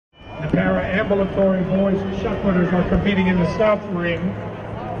para-ambulatory boys shot putters are competing in the south ring.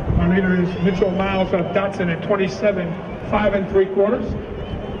 Our leader is Mitchell Miles of Dotson at 27, 5 3/4.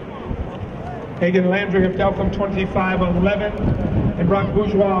 Hagen Landry of Delpham, 25, 11. And Brock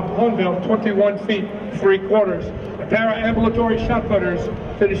Bourgeois of Hornville, 21 feet, 3/4. The para-ambulatory shot putters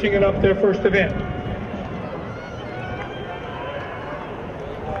finishing it up their first event.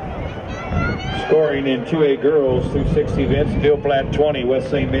 Scoring in 2A girls through 6 events: Bill Platt 20, West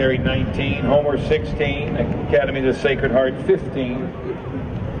St. Mary 19, Homer 16, Academy of the Sacred Heart 15.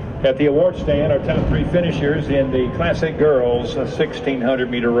 At the award stand, our top 3 finishers in the Classic Girls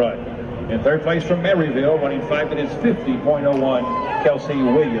 1600-meter run. In third place from Maryville, running 5 minutes 50.01, Kelsey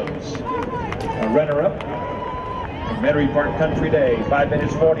Williams. A runner-up from Metairie Park Country Day, 5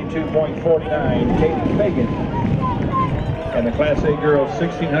 minutes 42.49, Katie Fagan. And the Class A Girls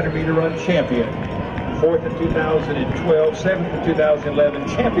 1600-meter run champion. 4th in 2012, 7th in 2011,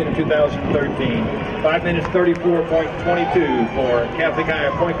 champion in 2013. 5 minutes 34.22 for Catholic High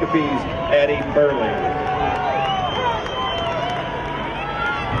of Point Capiz, Addie Burley.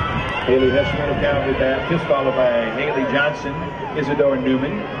 Haley Hessman of Calvary Baptist, followed by Haley Johnson, Isadore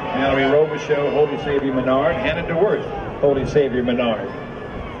Newman, Mallory Robichaux, Holy Savior Menard, Hannah DeWorth, Holy Savior Menard.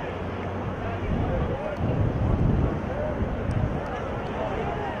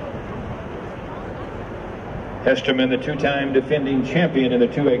 Hesterman, the 2-time defending champion in the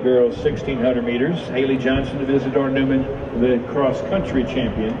 2A girls 1600 meters. Haley Johnson of Isadore Newman, the cross-country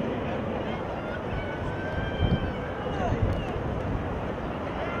champion.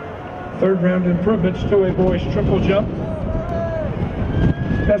 Third round improvements, 2A boys triple jump.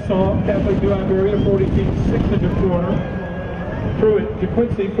 Tesson, Catholic New Iberia, 40 feet 6 1/4. Pruitt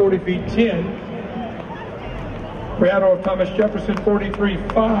DeQuincy, 40 feet 10. Briano of Thomas Jefferson,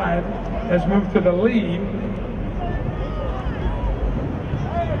 43.5, has moved to the lead.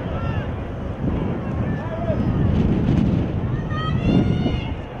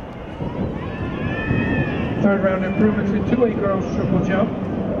 Third round improvements in 2A girls triple jump.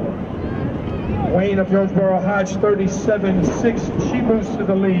 Wayne of Jonesboro Hodge, 37.6. She moves to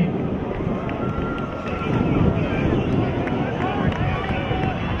the lead.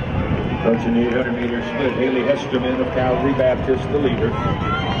 Approaching the 800-meter split, Haley Hesterman of Calvary Baptist, the leader.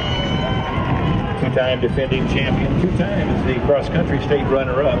 2-time defending champion, 2 times the cross-country state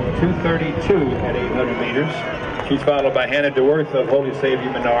runner-up, 2:32 at 800 meters. She's followed by Hannah DeWorth of Holy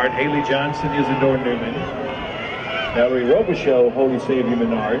Savior Menard, Haley Johnson, Isadore Newman, Mallory Robichaux, Holy Savior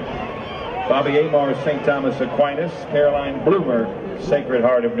Menard, Bobby Amar, St. Thomas Aquinas, Caroline Bloomer, Sacred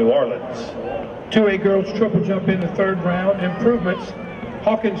Heart of New Orleans. 2A girls triple jump in the third round. Improvements,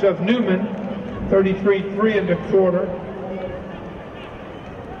 Hawkins of Newman, 33.3 1/4.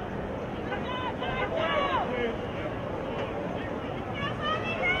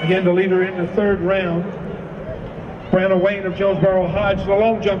 Again, the leader in the third round. Brianna Wayne of Jonesboro Hodge, the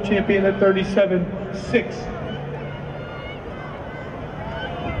long jump champion at 37.6.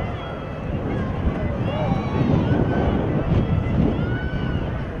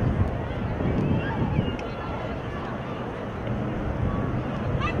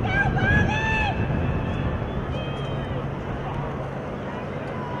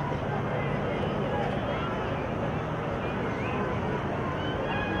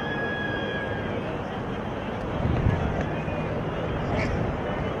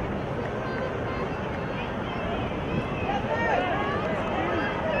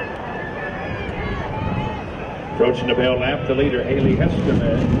 Approaching the bell lap, the leader, Haley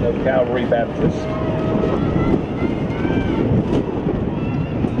Hesterman of Calvary Baptist.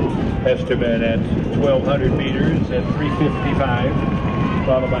 Hesterman at 1,200 meters at 3:55.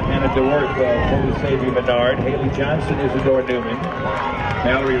 Followed by Hannah DeWorth of Holy Savior Menard, Haley Johnson, Isadore Newman,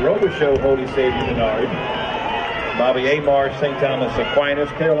 Mallory Robichaux, Holy Savior Menard, Bobby Amar, St. Thomas Aquinas,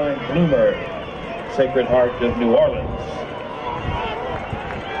 Caroline Bloomer, Sacred Heart of New Orleans.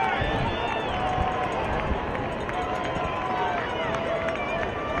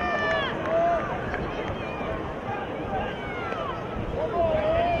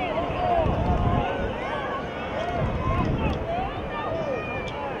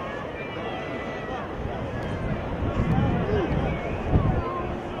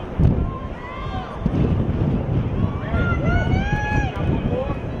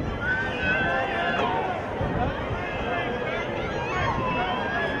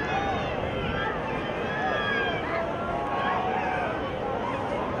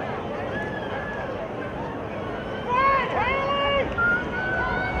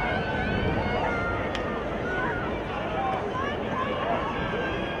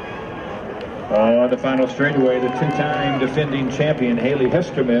 the final straightaway, the two-time defending champion Haley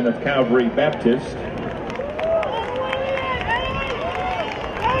Hesterman of Calvary Baptist.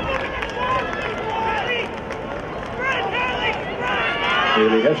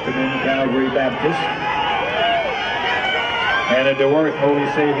 Haley Hesterman, Calvary Baptist. Hannah DeWorth, Holy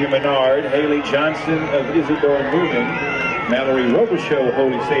Savior Menard. Haley Johnson of Isidore Newman. Mallory Robichaux,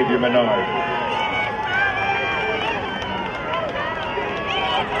 Holy Savior Menard.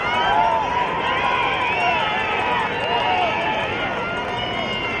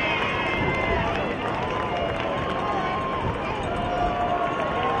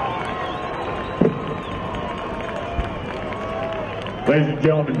 Ladies and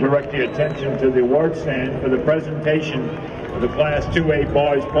gentlemen, direct your attention to the award stand for the presentation of the Class 2A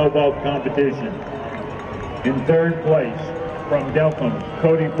Boys Pole Vault competition. In third place, from Delpham,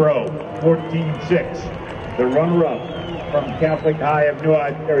 Cody Bro, 14-6. The runner-up from Catholic High of New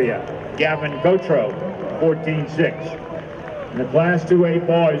Iberia, Gavin Gotro, 14-6. The Class 2A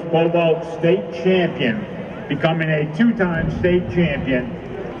Boys Pole Vault state champion, becoming a two-time state champion,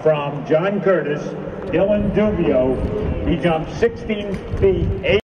 from John Curtis, Dylan Dubio. He jumped 16 feet, 8